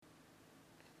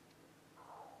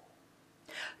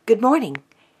Good morning.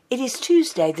 It is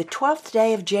Tuesday, the 12th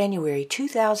day of January,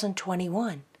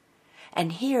 2021.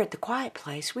 And here at the Quiet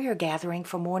Place, we are gathering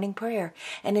for morning prayer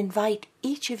and invite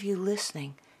each of you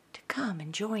listening to come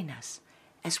and join us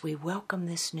as we welcome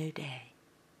this new day.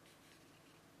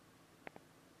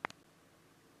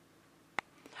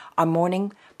 Our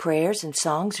morning prayers and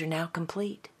songs are now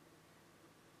complete,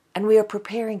 and we are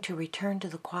preparing to return to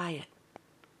the quiet,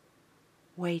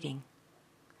 waiting,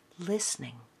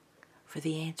 listening for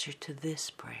the answer to this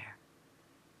prayer.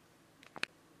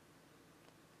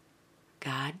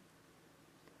 God,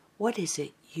 what is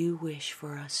it you wish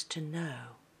for us to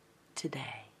know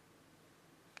today?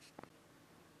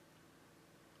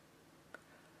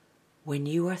 When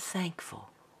you are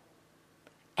thankful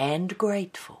and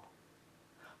grateful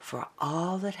for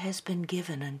all that has been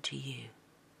given unto you,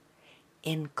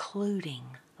 including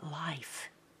life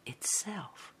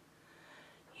itself,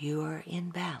 you are in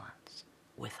balance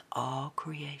with all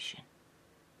creation.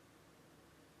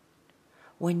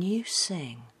 When you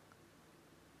sing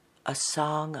a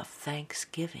song of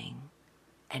thanksgiving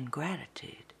and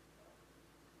gratitude,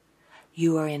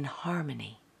 you are in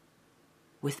harmony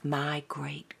with my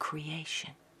great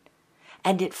creation,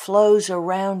 and it flows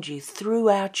around you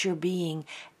throughout your being,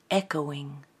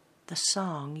 echoing the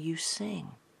song you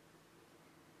sing.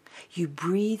 You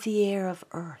breathe the air of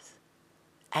earth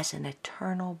as an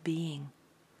eternal being,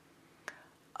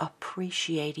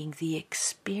 appreciating the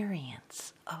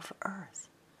experience of earth,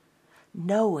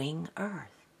 knowing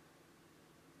earth,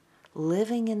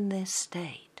 living in this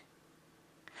state.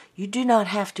 You do not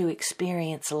have to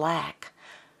experience lack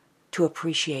to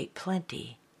appreciate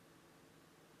plenty.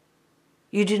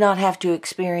 You do not have to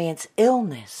experience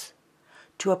illness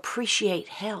to appreciate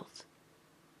health.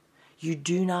 You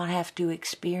do not have to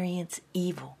experience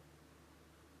evil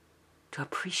to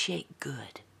appreciate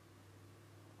good.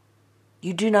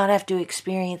 You do not have to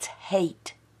experience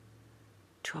hate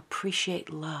to appreciate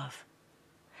love.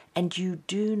 And you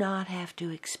do not have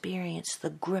to experience the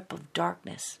grip of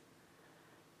darkness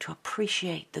to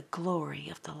appreciate the glory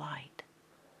of the light.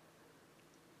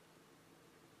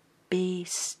 Be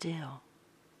still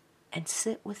and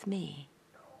sit with me,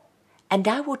 and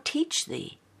I will teach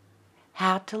thee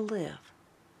how to live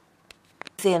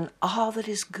within all that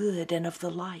is good and of the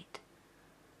light,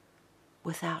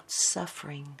 without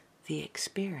suffering the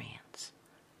experience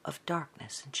of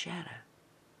darkness and shadow.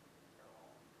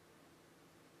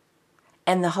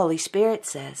 And the Holy Spirit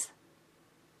says,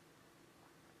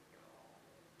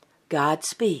 God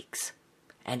speaks,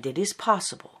 and it is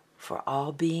possible for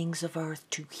all beings of earth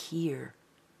to hear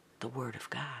the Word of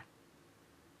God.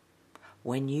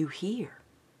 When you hear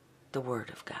the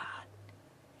Word of God,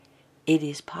 it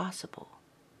is possible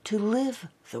to live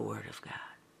the Word of God.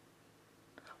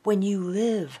 When you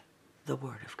live the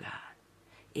Word of God,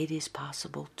 it is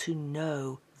possible to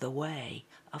know the way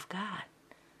of God.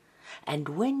 And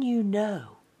when you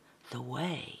know the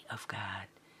way of God,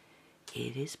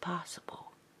 it is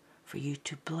possible for you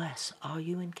to bless all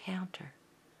you encounter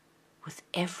with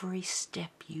every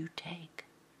step you take.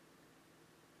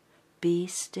 Be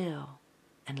still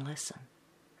and listen.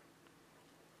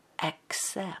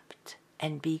 Accept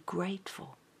and be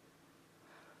grateful.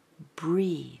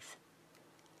 Breathe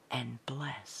and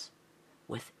bless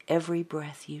with every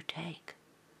breath you take.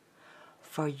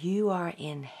 For you are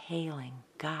inhaling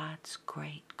God's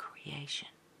great creation.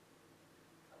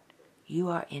 You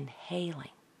are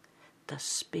inhaling the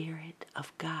Spirit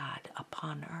of God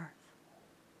upon earth.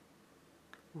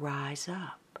 Rise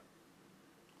up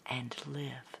and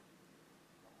live.